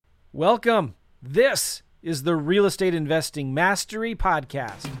Welcome. This is the Real Estate Investing Mastery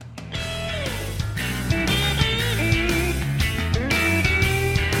Podcast.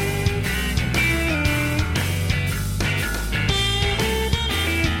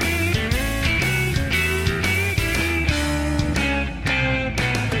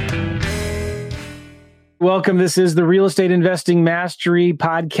 Welcome. This is the Real Estate Investing Mastery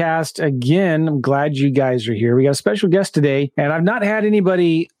Podcast. Again, I'm glad you guys are here. We got a special guest today, and I've not had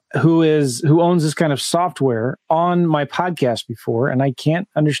anybody who owns this kind of software on my podcast before, and I can't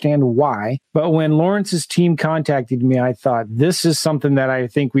understand why. But when Lawrence's team contacted me, I thought this is something that I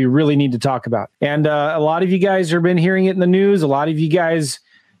think we really need to talk about. And a lot of you guys have been hearing it in the news. A lot of you guys,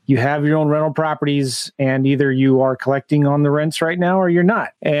 you have your own rental properties, and either you are collecting on the rents right now or you're not.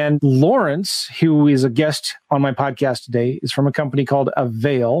 And Lawrence, who is a guest on my podcast today, is from a company called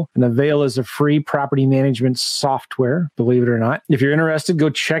Avail. And Avail is a free property management software, believe it or not. If you're interested, go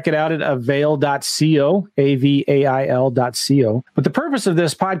check it out at avail.co, avail.co. But the purpose of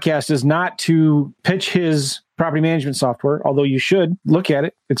this podcast is not to pitch his property management software, although you should look at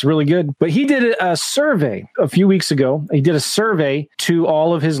it. It's really good. But he did a survey a few weeks ago. He did a survey to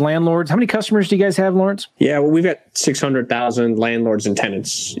all of his landlords. How many customers do you guys have, Lawrence? Yeah, well, we've got 600,000 landlords and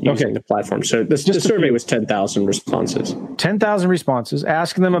tenants using the platform. So the survey was 10,000 responses. 10,000 responses,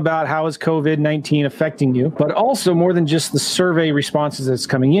 asking them about how is COVID-19 affecting you. But also more than just the survey responses that's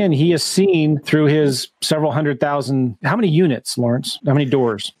coming in, he has seen through his several 100,000. How many units, Lawrence? How many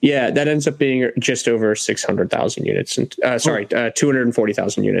doors? Yeah, that ends up being just over 600,000 units. And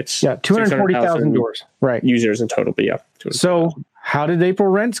 240,000 units. Yeah, 240,000 doors. Right. Users in total, but yeah. So how did April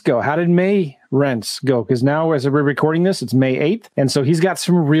rents go? How did May rents go? Because now, as we're recording this, it's May 8th. And so he's got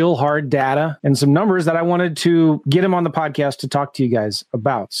some real hard data and some numbers that I wanted to get him on the podcast to talk to you guys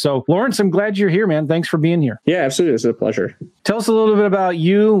about. So Lawrence, I'm glad you're here, man. Thanks for being here. Yeah, absolutely. It's a pleasure. Tell us a little bit about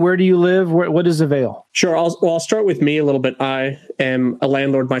you. Where do you live? What is Avail? Sure. I'll start with me a little bit. I am a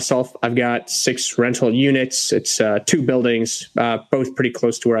landlord myself. I've got 6 rental units. It's 2 buildings, both pretty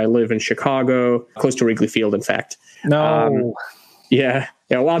close to where I live in Chicago, close to Wrigley Field, in fact. No. Yeah.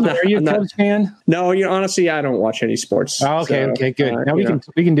 Well, are you a Cubs fan? No, honestly, I don't watch any sports. Oh, okay, good. Now we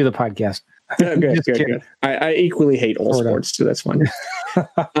can do the podcast. Good. I equally hate all sports, so that's fine.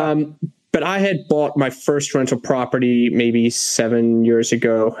 But I had bought my first rental property maybe 7 years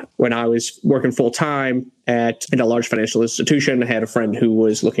ago when I was working full time in a large financial institution. I had a friend who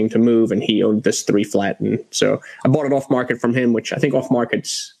was looking to move, and he owned this 3-flat. And so I bought it off market from him, which I think off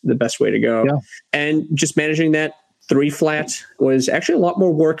market's the best way to go. Yeah. And just managing that 3-flat was actually a lot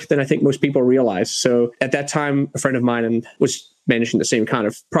more work than I think most people realize. So at that time, a friend of mine was managing the same kind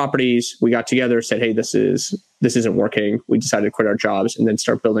of properties. We got together, said, hey, this isn't working. We decided to quit our jobs and then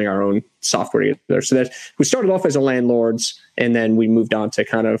start building our own software together. So that we started off as a landlords, and then we moved on to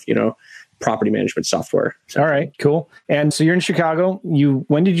kind of, property management software. All right, cool. And so you're in Chicago.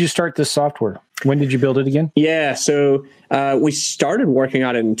 When did you start this software? When did you build it again? Yeah, so we started working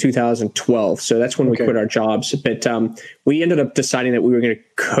on it in 2012. So that's when we quit our jobs. But we ended up deciding that we were going to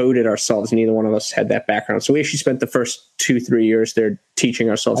code it ourselves. Neither one of us had that background. So we actually spent the first 2-3 years there teaching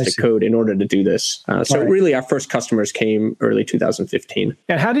ourselves to code in order to do this. Really, our first customers came early 2015.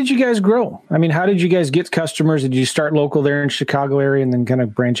 And how did you guys grow? I mean, how did you guys get customers? Did you start local there in Chicago area and then kind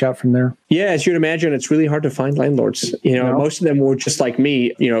of branch out from there? Yeah, as you'd imagine, it's really hard to find landlords. Most of them were just like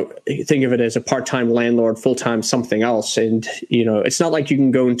me. Think of it as a part-time landlord, full-time something else. And, it's not like you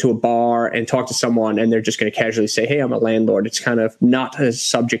can go into a bar and talk to someone and they're just going to casually say, hey, I'm a landlord. It's kind of not a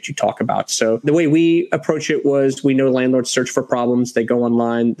subject you talk about. So the way we approach it was, we know landlords search for problems. They go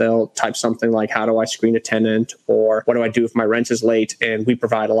online, they'll type something like, how do I screen a tenant? Or what do I do if my rent is late? And we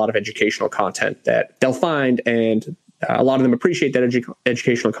provide a lot of educational content that they'll find. And a lot of them appreciate that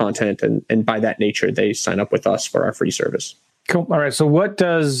educational content. And by that nature, they sign up with us for our free service. Cool. All right. So what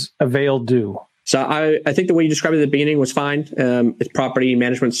does Avail do? So I think the way you described it at the beginning was fine. It's property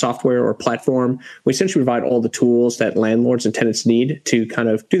management software or platform. We essentially provide all the tools that landlords and tenants need to kind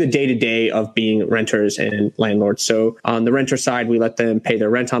of do the day-to-day of being renters and landlords. So on the renter side, we let them pay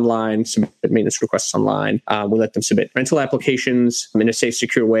their rent online, submit maintenance requests online. We let them submit rental applications in a safe,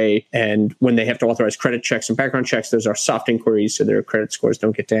 secure way. And when they have to authorize credit checks and background checks, those are soft inquiries so their credit scores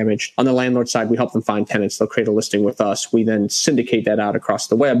don't get damaged. On the landlord side, we help them find tenants. They'll create a listing with us. We then syndicate that out across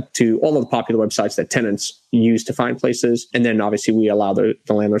the web to all of the popular websites websites that tenants use to find places. And then obviously we allow the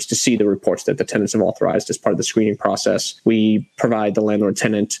landlords to see the reports that the tenants have authorized as part of the screening process. We provide the landlord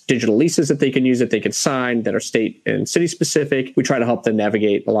tenant digital leases that they can use, that they can sign, that are state and city specific. We try to help them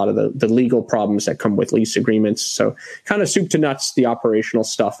navigate a lot of the legal problems that come with lease agreements. So kind of soup to nuts, the operational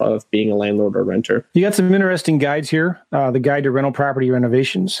stuff of being a landlord or renter. You got some interesting guides here. The guide to rental property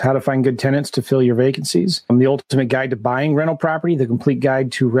renovations, how to find good tenants to fill your vacancies. The ultimate guide to buying rental property, the complete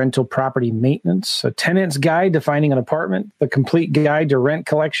guide to rental property maintenance, a tenant's guide to finding an apartment, the complete guide to rent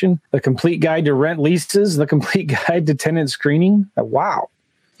collection, the complete guide to rent leases, the complete guide to tenant screening. Wow.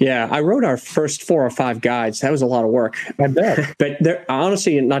 Yeah, I wrote our first 4 or 5 guides. That was a lot of work. I bet. But they're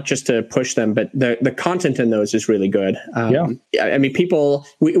honestly, not just to push them, but the content in those is really good. Yeah. I mean, people,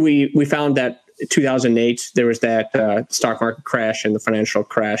 we found that 2008, there was that stock market crash and the financial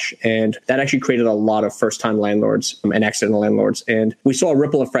crash, and that actually created a lot of first-time landlords and accidental landlords. And we saw a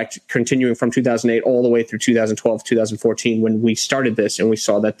ripple effect continuing from 2008 all the way through 2012, 2014, when we started this, and we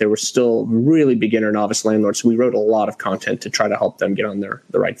saw that there were still really beginner novice landlords. So we wrote a lot of content to try to help them get on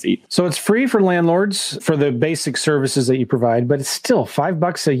the right feet. So it's free for landlords for the basic services that you provide, but it's still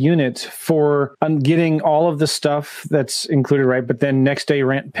 $5 a unit for getting all of the stuff that's included, right? But then next day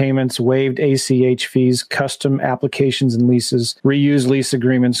rent payments, waived ACH fees, custom applications and leases, reuse lease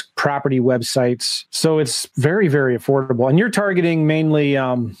agreements, property websites. So it's very, very affordable. And you're targeting mainly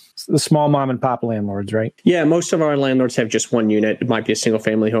the small mom and pop landlords, right? Yeah, most of our landlords have just one unit. It might be a single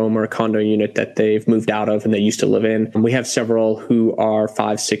family home or a condo unit that they've moved out of and they used to live in. And we have several who are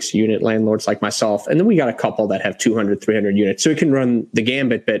 5-6 unit landlords like myself. And then we got a couple that have 200, 300 units. So it can run the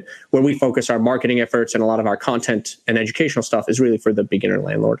gambit, but where we focus our marketing efforts and a lot of our content and educational stuff is really for the beginner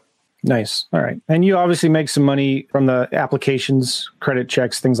landlord. Nice. All right. And you obviously make some money from the applications, credit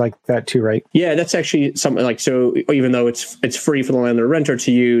checks, things like that too, right? Yeah, that's actually something like, so even though it's free for the landlord renter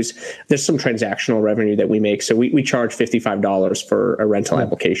to use, there's some transactional revenue that we make. So we charge $55 for a rental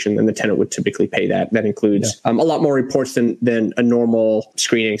application, and the tenant would typically pay that. That includes a lot more reports than a normal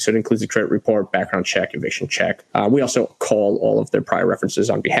screening. So it includes a credit report, background check, eviction check. We also call all of their prior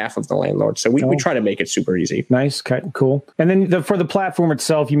references on behalf of the landlord. So we try to make it super easy. Nice. Okay, cool. And then for the platform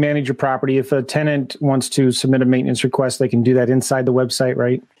itself, you manage your property. If a tenant wants to submit a maintenance request, they can do that inside the website,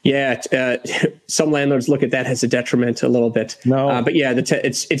 right? Yeah. Some landlords look at that as a detriment a little bit. No. But yeah,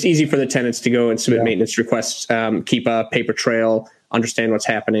 it's easy for the tenants to go and submit maintenance requests, keep a paper trail, understand what's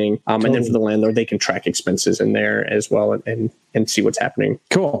happening. And then for the landlord, they can track expenses in there as well and see what's happening.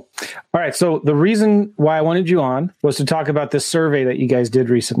 Cool. All right. So the reason why I wanted you on was to talk about this survey that you guys did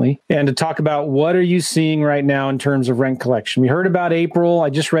recently and to talk about what are you seeing right now in terms of rent collection. We heard about April. I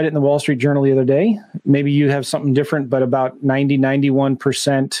just read it in the Wall Street Journal the other day. Maybe you have something different, but about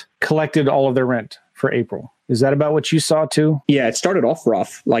 91% collected all of their rent for April. Is that about what you saw too? Yeah, it started off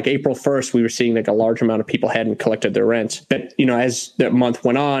rough. Like April 1st, we were seeing like a large amount of people hadn't collected their rent. But, as the month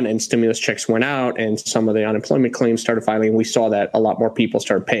went on and stimulus checks went out and some of the unemployment claims started filing, we saw that a lot more people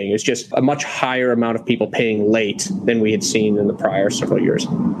started paying. It's just a much higher amount of people paying late than we had seen in the prior several years.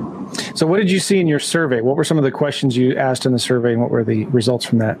 So what did you see in your survey? What were some of the questions you asked in the survey and what were the results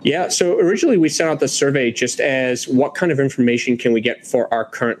from that? Yeah, so originally we sent out the survey just as what kind of information can we get for our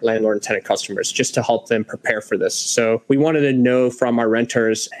current landlord and tenant customers, just to help them prepare for this. So we wanted to know from our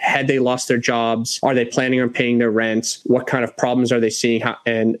renters, had they lost their jobs? Are they planning on paying their rent? What kind of problems are they seeing?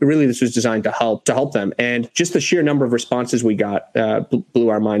 And really this was designed to help them. And just the sheer number of responses we got blew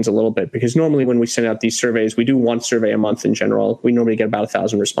our minds a little bit, because normally when we send out these surveys, we do one survey a month in general. We normally get about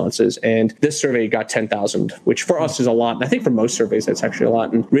 1,000 responses. And this survey got 10,000, which for us is a lot. And I think for most surveys, that's actually a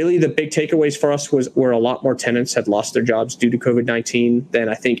lot. And really the big takeaways for us were a lot more tenants had lost their jobs due to COVID-19 than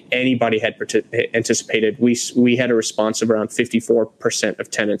I think anybody had anticipated. We had a response of around 54% of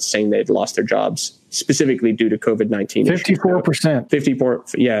tenants saying they'd lost their jobs specifically due to COVID-19. 54%. 54,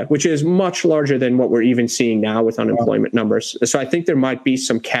 yeah, which is much larger than what we're even seeing now with unemployment numbers. So I think there might be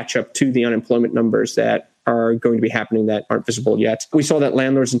some catch up to the unemployment numbers that are going to be happening that aren't visible yet. We saw that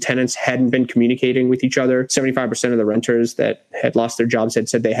landlords and tenants hadn't been communicating with each other. 75% of the renters that had lost their jobs had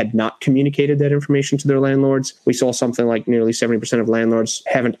said they had not communicated that information to their landlords. We saw something like nearly 70% of landlords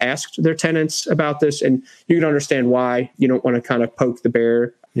haven't asked their tenants about this. And you can understand why. You don't want to kind of poke the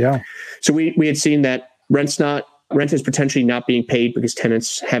bear. Yeah. So we had seen that rent is potentially not being paid because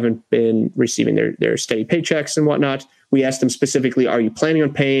tenants haven't been receiving their steady paychecks and whatnot. We asked them specifically, are you planning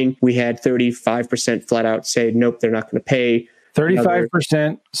on paying? We had 35% flat out say, nope, they're not going to pay.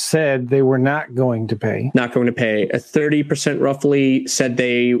 35% said they were not going to pay. Not going to pay. 30% roughly said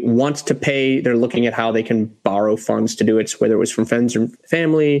they want to pay. They're looking at how they can borrow funds to do it, whether it was from friends or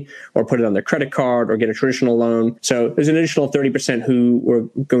family, or put it on their credit card, or get a traditional loan. So there's an additional 30% who were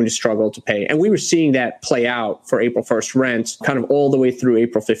going to struggle to pay. And we were seeing that play out for April 1st rent, kind of all the way through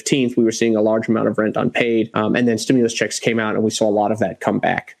April 15th. We were seeing a large amount of rent unpaid. And then stimulus checks came out, and we saw a lot of that come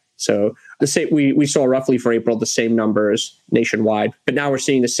back. So we saw roughly for April the same numbers nationwide, but now we're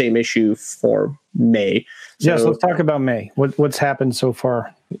seeing the same issue for May. So let's talk about May. What's happened so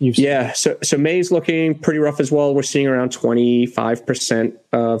far? So May's looking pretty rough as well. We're seeing around 25%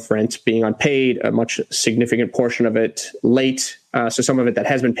 of rent being unpaid, a much significant portion of it late. So some of it that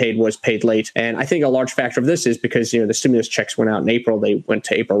has been paid was paid late. And I think a large factor of this is because, the stimulus checks went out in April. They went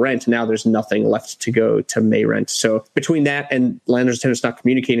to April rent. Now there's nothing left to go to May rent. So between that and landlords and tenants not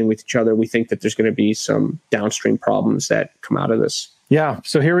communicating with each other, we think that there's going to be some downstream problems that come out of this. Yeah.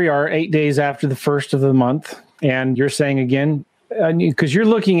 So here we are 8 days after the first of the month. And you're saying again, because you're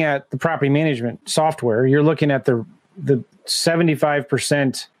looking at the property management software, you're looking at the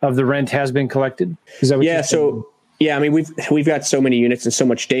 75% of the rent has been collected. Is that what you're saying? Yeah, I mean, we've got so many units and so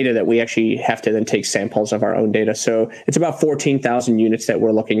much data that we actually have to then take samples of our own data. So it's about 14,000 units that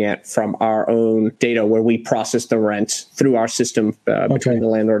we're looking at from our own data, where we process the rent through our system between the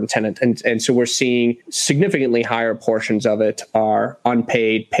landlord and tenant. And so we're seeing significantly higher portions of it are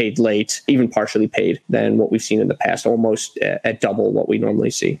unpaid, paid late, even partially paid than what we've seen in the past, almost at double what we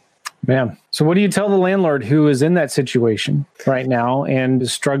normally see. Man. So what do you tell the landlord who is in that situation right now and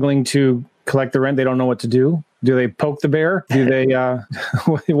is struggling to collect the rent? They don't know what to do. Do they poke the bear? Do they,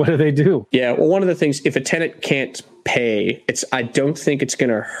 what do they do? Yeah. Well, one of the things, if a tenant can't pay, I don't think it's going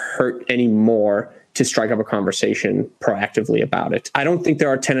to hurt anymore to strike up a conversation proactively about it. I don't think there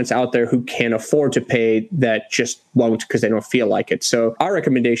are tenants out there who can afford to pay that just won't because they don't feel like it. So our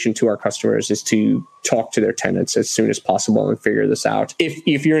recommendation to our customers is to talk to their tenants as soon as possible and figure this out.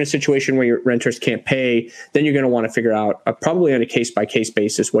 If you're in a situation where your renters can't pay, then you're going to want to figure out probably on a case-by-case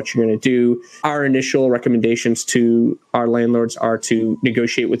basis what you're going to do. Our initial recommendations to our landlords are to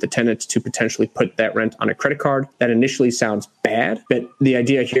negotiate with the tenant to potentially put that rent on a credit card. That initially sounds bad, but the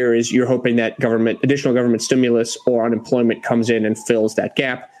idea here is you're hoping that additional government stimulus or unemployment comes in and fills that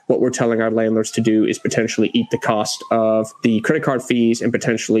gap. What we're telling our landlords to do is potentially eat the cost of the credit card fees and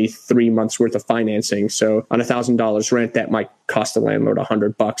potentially 3 months worth of financing. So on $1,000 rent, that might cost the landlord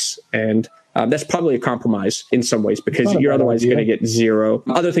 $100. And that's probably a compromise in some ways because you're otherwise going to get zero.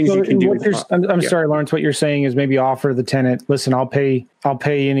 Other things you can do. I'm sorry, Lawrence, what you're saying is maybe offer the tenant, listen, I'll pay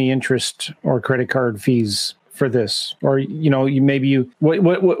any interest or credit card fees for this. Or,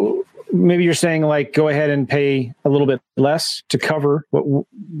 maybe you're saying like, go ahead and pay a little bit less to cover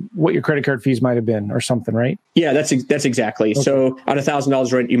what your credit card fees might have been or something, right? Yeah, that's exactly. Okay. So on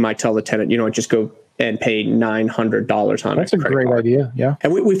 $1,000 rent, you might tell the tenant, just go and pay $900 on it. That's a great idea. Yeah.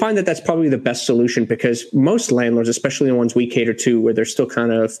 And we find that that's probably the best solution because most landlords, especially the ones we cater to where they're still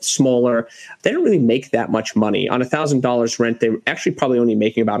kind of smaller, they don't really make that much money. On $1,000 rent, they're actually probably only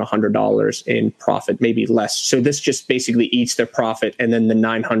making about $100 in profit, maybe less. So this just basically eats their profit. And then the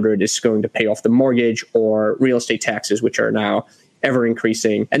 $900 is going to pay off the mortgage or real estate taxes, which are now ever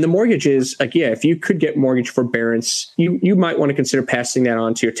increasing. And the mortgage is if you could get mortgage forbearance, you might want to consider passing that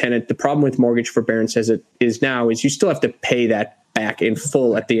on to your tenant. The problem with mortgage forbearance as it is now is you still have to pay that back in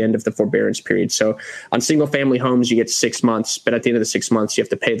full at the end of the forbearance period. So on single family homes, you get 6 months, but at the end of the 6 months, you have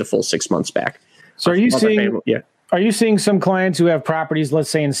to pay the full 6 months back. So are you seeing some clients who have properties,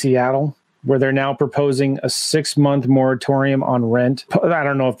 let's say in Seattle, where they're now proposing a 6-month moratorium on rent? I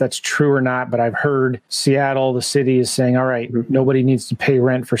don't know if that's true or not, but I've heard Seattle, the city, is saying, all right, nobody needs to pay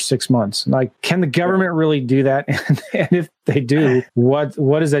rent for 6 months. Like, can the government really do that? And if they do, what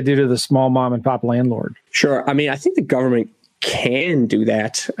does that do to the small mom and pop landlord? Sure. I mean, I think the government can do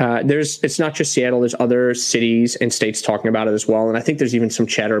that. It's not just Seattle. There's other cities and states talking about it as well. And I think there's even some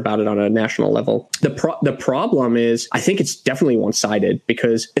chatter about it on a national level. The problem is, I think it's definitely one-sided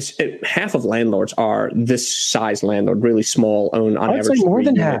because half of landlords are this size landlord, really small, own on average. I'd say more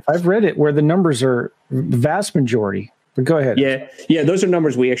than half. I've read it where the numbers are the vast majority. But go ahead. Yeah, those are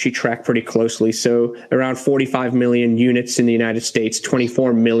numbers we actually track pretty closely. So around 45 million units in the United States,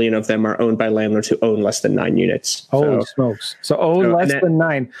 24 million of them are owned by landlords who own less than 9 units. Holy smokes. So less than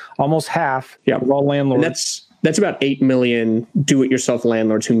 9, almost half of all landlords. That's about 8 million do-it-yourself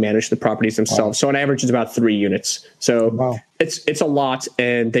landlords who manage the properties themselves. Wow. So on average, it's about 3 units. So wow. It's a lot,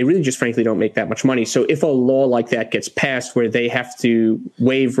 and they really just frankly don't make that much money. So if a law like that gets passed where they have to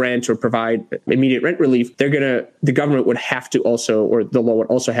waive rent or provide immediate rent relief, the government would have to also, or the law would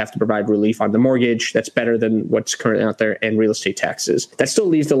also have to provide relief on the mortgage. That's better than what's currently out there, and real estate taxes. That still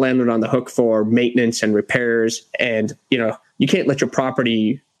leaves the landlord on the hook for maintenance and repairs. And, you can't let your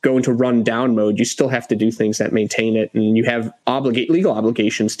property go into run down mode. You still have to do things that maintain it, and you have legal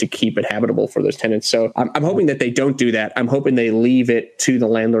obligations to keep it habitable for those tenants. So I'm hoping that they don't do that. I'm hoping they leave it to the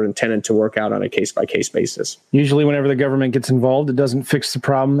landlord and tenant to work out on a case-by-case basis. Usually whenever the government gets involved, it doesn't fix the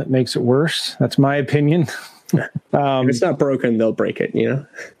problem. It makes it worse. That's my opinion. If it's not broken, they'll break it,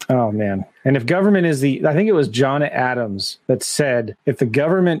 Oh, man. And if government is I think it was John Adams that said, if the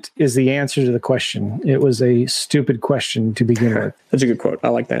government is the answer to the question, it was a stupid question to begin with. That's a good quote. I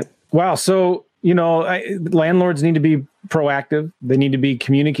like that. Wow. So, landlords need to be proactive. They need to be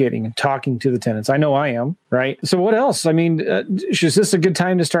communicating and talking to the tenants. I know I am, right? So what else? I mean, is this a good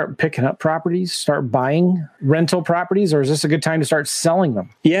time to start picking up properties, start buying rental properties, or is this a good time to start selling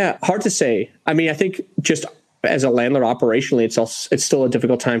them? Yeah, hard to say. I mean, I think just as a landlord operationally, it's still a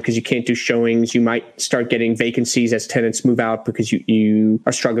difficult time because you can't do showings. You might start getting vacancies as tenants move out because you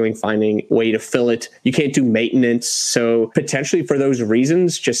are struggling finding a way to fill it. You can't do maintenance. So potentially for those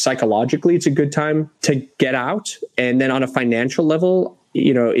reasons, just psychologically, it's a good time to get out. And then on a financial level,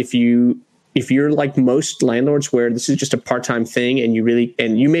 if you're like most landlords where this is just a part-time thing and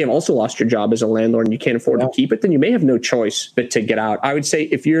you may have also lost your job as a landlord and you can't afford to keep it, then you may have no choice but to get out. I would say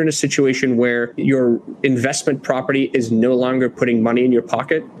if you're in a situation where your investment property is no longer putting money in your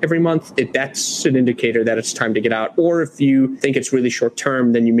pocket every month, that's an indicator that it's time to get out. Or if you think it's really short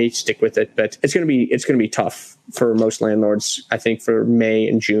term, then you may stick with it. But it's going to be tough for most landlords, I think, for May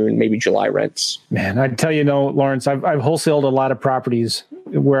and June, maybe July rents. Man, I tell you, Lawrence, I've wholesaled a lot of properties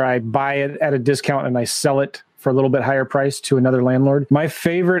where I buy it at a discount and I sell it for a little bit higher price to another landlord. My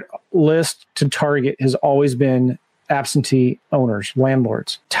favorite list to target has always been absentee owners,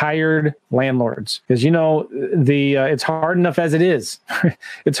 landlords, tired landlords. Because, it's hard enough as it is.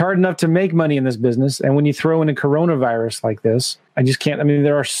 It's hard enough to make money in this business. And when you throw in a coronavirus like this, I just can't. I mean,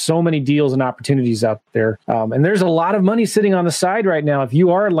 there are so many deals and opportunities out there. And there's a lot of money sitting on the side right now. If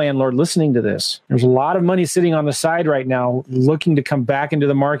you are a landlord listening to this, there's a lot of money sitting on the side right now looking to come back into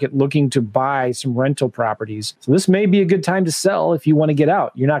the market, looking to buy some rental properties. So this may be a good time to sell if you want to get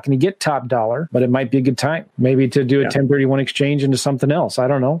out. You're not going to get top dollar, but it might be a good time maybe to do a 1031 exchange into something else. I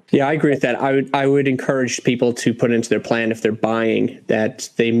don't know. Yeah, I agree with that. I would encourage people to put into their plan if they're buying that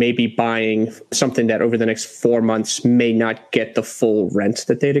they may be buying something that over the next 4 months may not get the full rent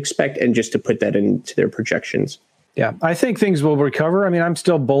that they'd expect, and just to put that into their projections. Yeah, I think things will recover. I mean, I'm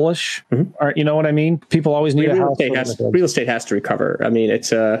still bullish. Mm-hmm. You know what I mean? People always need a house. Real estate has to recover. I mean,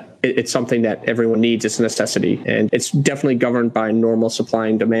 it's something that everyone needs. It's a necessity, and it's definitely governed by normal supply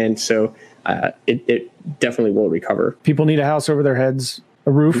and demand. So it definitely will recover. People need a house over their heads.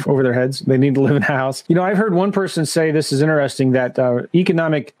 A roof over their heads. They need to live in a house. I've heard one person say, this is interesting, that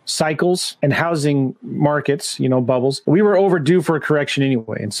economic cycles and housing markets, bubbles, we were overdue for a correction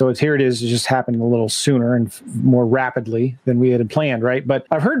anyway. And so here it is, it's just happening a little sooner and more rapidly than we had planned, right? But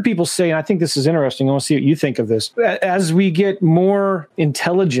I've heard people say, and I think this is interesting, I want to see what you think of this, as we get more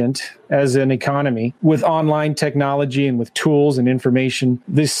intelligent as an economy with online technology and with tools and information,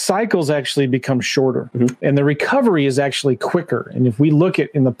 the cycles actually become shorter and the recovery is actually quicker. And if we look at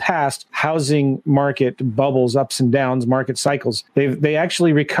in the past, housing market bubbles, ups and downs, market cycles, they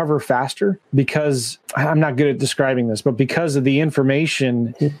actually recover faster because, I'm not good at describing this, but because of the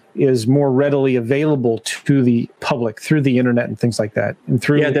information is more readily available to the public through the internet and things like that. And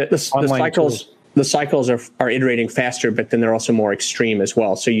through the cycles. Tools. The cycles are iterating faster, but then they're also more extreme as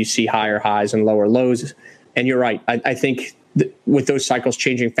well. So you see higher highs and lower lows. And you're right. I think with those cycles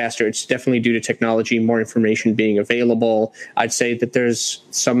changing faster, it's definitely due to technology, more information being available. I'd say that there's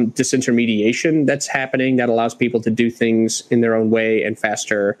some disintermediation that's happening that allows people to do things in their own way and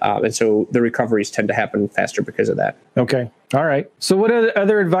faster. And so the recoveries tend to happen faster because of that. Okay. All right. So what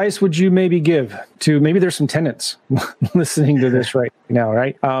other advice would you maybe give to, maybe there's some tenants listening to this right now,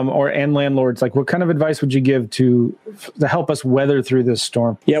 right? And landlords, like what kind of advice would you give to help us weather through this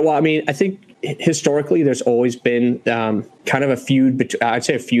storm? Yeah, well, I mean, I think historically there's always been kind of a feud, I'd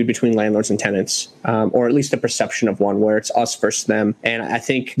say a feud between landlords and tenants, or at least a perception of one where it's us versus them. And I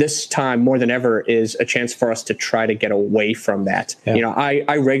think this time more than ever is a chance for us to try to get away from that. Yeah. You know,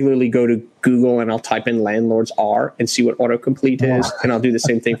 I regularly go to Google and I'll type in landlords are and see what autocomplete is. And I'll do the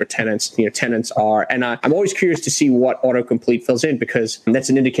same thing for tenants. You know, tenants are. And I'm always curious to see what autocomplete fills in, because that's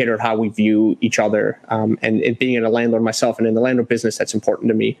an indicator of how we view each other. And being a landlord myself and in the landlord business, that's important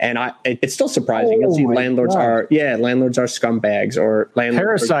to me. And it's still surprising. You'll see landlords are scumbags, or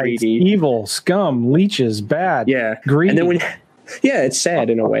landlords parasites, are greedy, evil, scum, leeches, bad, greedy. And then it's sad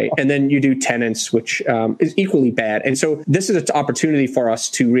in a way. And then you do tenants, which is equally bad. And so this is an opportunity for us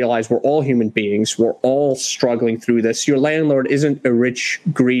to realize we're all human beings. We're all struggling through this. Your landlord isn't a rich,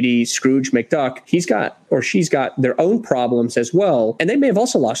 greedy Scrooge McDuck. He's got, or she's got, their own problems as well. And they may have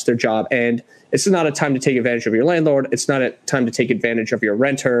also lost their job. And this is not a time to take advantage of your landlord. It's not a time to take advantage of your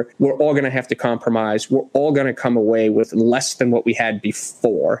renter. We're all going to have to compromise. We're all going to come away with less than what we had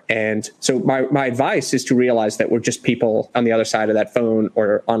before. And so my advice is to realize that we're just people on the other side of that phone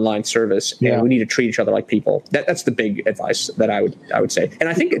or online service, and we need to treat each other like people. That's the big advice that I would say. And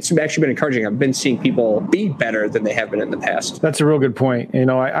I think it's actually been encouraging. I've been seeing people be better than they have been in the past. That's a real good point. You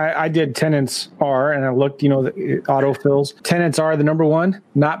know, I did tenants are, and I looked, you know, the autofills. Tenants are the number one,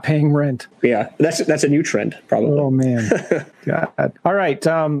 not paying rent. Yeah, that's a new trend, probably. Oh, man. God. All right.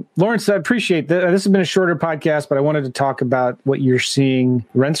 Lawrence, I appreciate that. This has been a shorter podcast, but I wanted to talk about what you're seeing.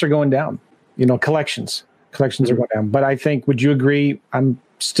 Rents are going down. You know, collections are going down. But I think, would you agree, I'm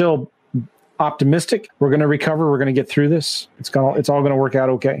still optimistic we're going to recover. We're going to get through this. It's all going to work out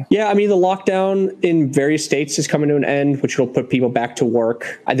okay. Yeah, I mean, the lockdown in various states is coming to an end, which will put people back to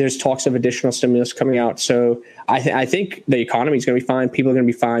work. There's talks of additional stimulus coming out. So I think the economy is going to be fine. People are going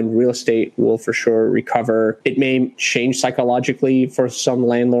to be fine. Real estate will for sure recover. It may change psychologically for some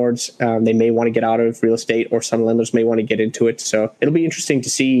landlords. They may want to get out of real estate, or some landlords may want to get into it. So it'll be interesting to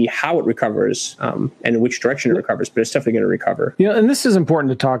see how it recovers and in which direction it recovers, but it's definitely going to recover. You know, and this is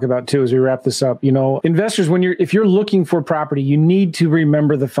important to talk about too as we wrap this up. You know, investors, if you're looking for property, you need to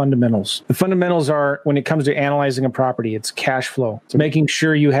remember the fundamentals. The fundamentals are, when it comes to analyzing a property, it's cash flow. It's making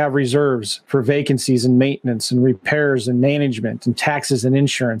sure you have reserves for vacancies and maintenance and repairs and management and taxes and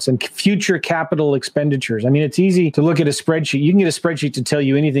insurance and future capital expenditures. I mean, it's easy to look at a spreadsheet. You can get a spreadsheet to tell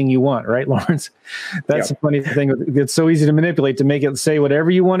you anything you want, right, Lawrence? That's the funny thing. It's so easy to manipulate, to make it say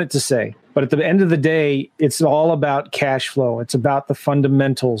whatever you want it to say. But at the end of the day, it's all about cash flow. It's about the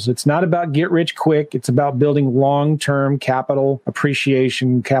fundamentals. It's not about get rich quick. It's about building long-term capital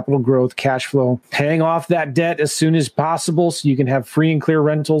appreciation, capital growth, cash flow, paying off that debt as soon as possible so you can have free and clear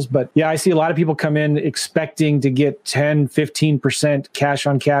rentals. But yeah, I see a lot of people come in expecting to get 10, 15%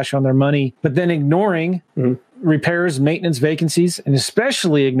 cash on their money, but then ignoring repairs, maintenance, vacancies, and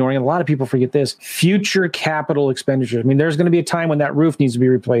especially ignoring, and a lot of people forget this, future capital expenditures. I mean, there's going to be a time when that roof needs to be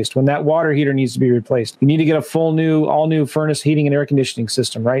replaced, when that water heater needs to be replaced. You need to get a all new furnace, heating, and air conditioning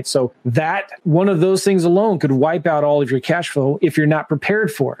system, right? So that one of those things alone could wipe out all of your cash flow if you're not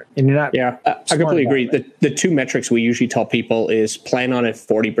prepared for it. And you're not. Yeah, I completely agree. The two metrics we usually tell people is plan on a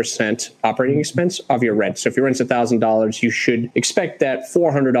 40% operating expense of your rent. So if your rent's $1,000, you should expect that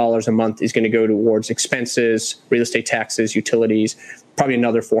 $400 a month is going to go towards expenses, real estate taxes, utilities, probably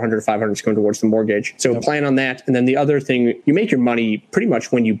another $400 or $500 is going towards the mortgage. So plan on that. And then the other thing, you make your money pretty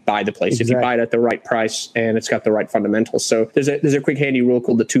much when you buy the place. Exactly. If you buy it at the right price and it's got the right fundamentals. So there's a quick handy rule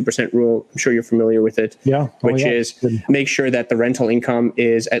called the 2% rule. I'm sure you're familiar with it. Yeah. Which is make sure that the rental income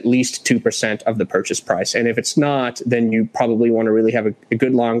is at least 2% of the purchase price. And if it's not, then you probably want to really have a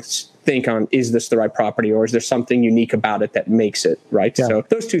good long think on, is this the right property, or is there something unique about it that makes it right? Yeah. So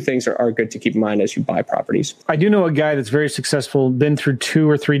those two things are good to keep in mind as you buy properties. I do know a guy that's very successful, been through 2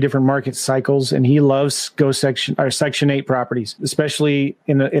 or 3 different market cycles, and he loves Section 8 properties, especially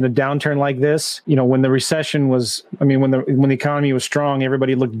in a downturn like this. You know, when the recession was, when the economy was strong,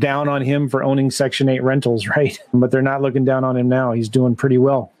 everybody looked down on him for owning Section 8 rentals, right? But they're not looking down on him now. He's doing pretty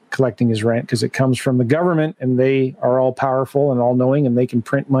well collecting his rent because it comes from the government, and they are all powerful and all knowing, and they can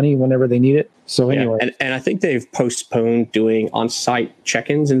print money whenever they need it. So anyway. Yeah, and I think they've postponed doing on-site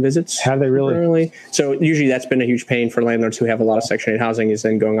check-ins and visits. Have they really? So usually that's been a huge pain for landlords who have a lot of Section 8 housing, is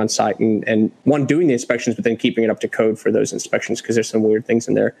then going on-site and one, doing the inspections, but then keeping it up to code for those inspections because there's some weird things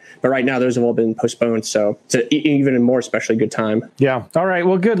in there. But right now, those have all been postponed. So it's even a more especially good time. Yeah. All right.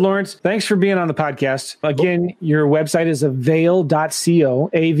 Well, good, Lawrence. Thanks for being on the podcast. Again, your website is avail.co,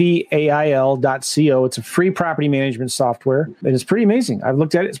 avail.co. It's a free property management software. And it's pretty amazing. I've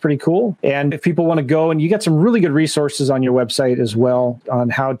looked at it. It's pretty cool. And if people want to go, and you got some really good resources on your website as well on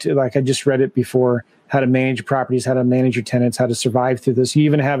how to, like I just read it before, how to manage your properties, how to manage your tenants, how to survive through this. You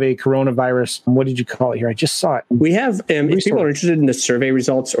even have a coronavirus. What did you call it here? I just saw it. We have, if people are interested in the survey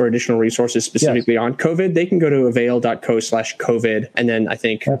results or additional resources specifically on COVID, they can go to avail.co/COVID. And then I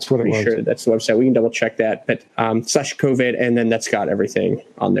think that's what it was. Sure that's the website. We can double check that, but /COVID. And then that's got everything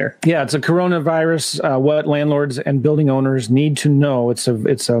on there. Yeah, it's a coronavirus, what landlords and building owners need to know. It's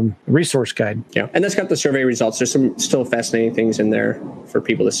a resource guide. Yeah. And that's got the survey results. There's some still fascinating things in there for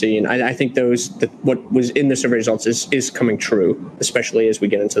people to see. And I think what was in the survey results is coming true, especially as we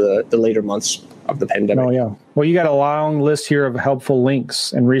get into the later months of the pandemic. Oh, yeah. Well, you got a long list here of helpful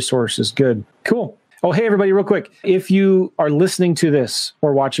links and resources. Good. Cool. Oh, hey, everybody, real quick. If you are listening to this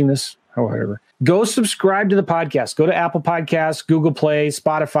or watching this, or whatever, go subscribe to the podcast. Go to Apple Podcasts, Google Play,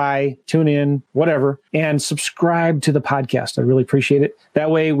 Spotify, TuneIn, whatever, and subscribe to the podcast. I really appreciate it.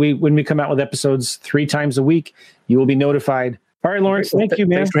 That way, when we come out with episodes 3 times a week, you will be notified. All right, Lawrence, thank you,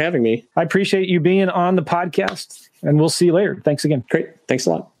 man. Thanks for having me. I appreciate you being on the podcast, and we'll see you later. Thanks again. Great. Thanks a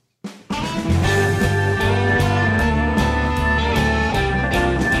lot.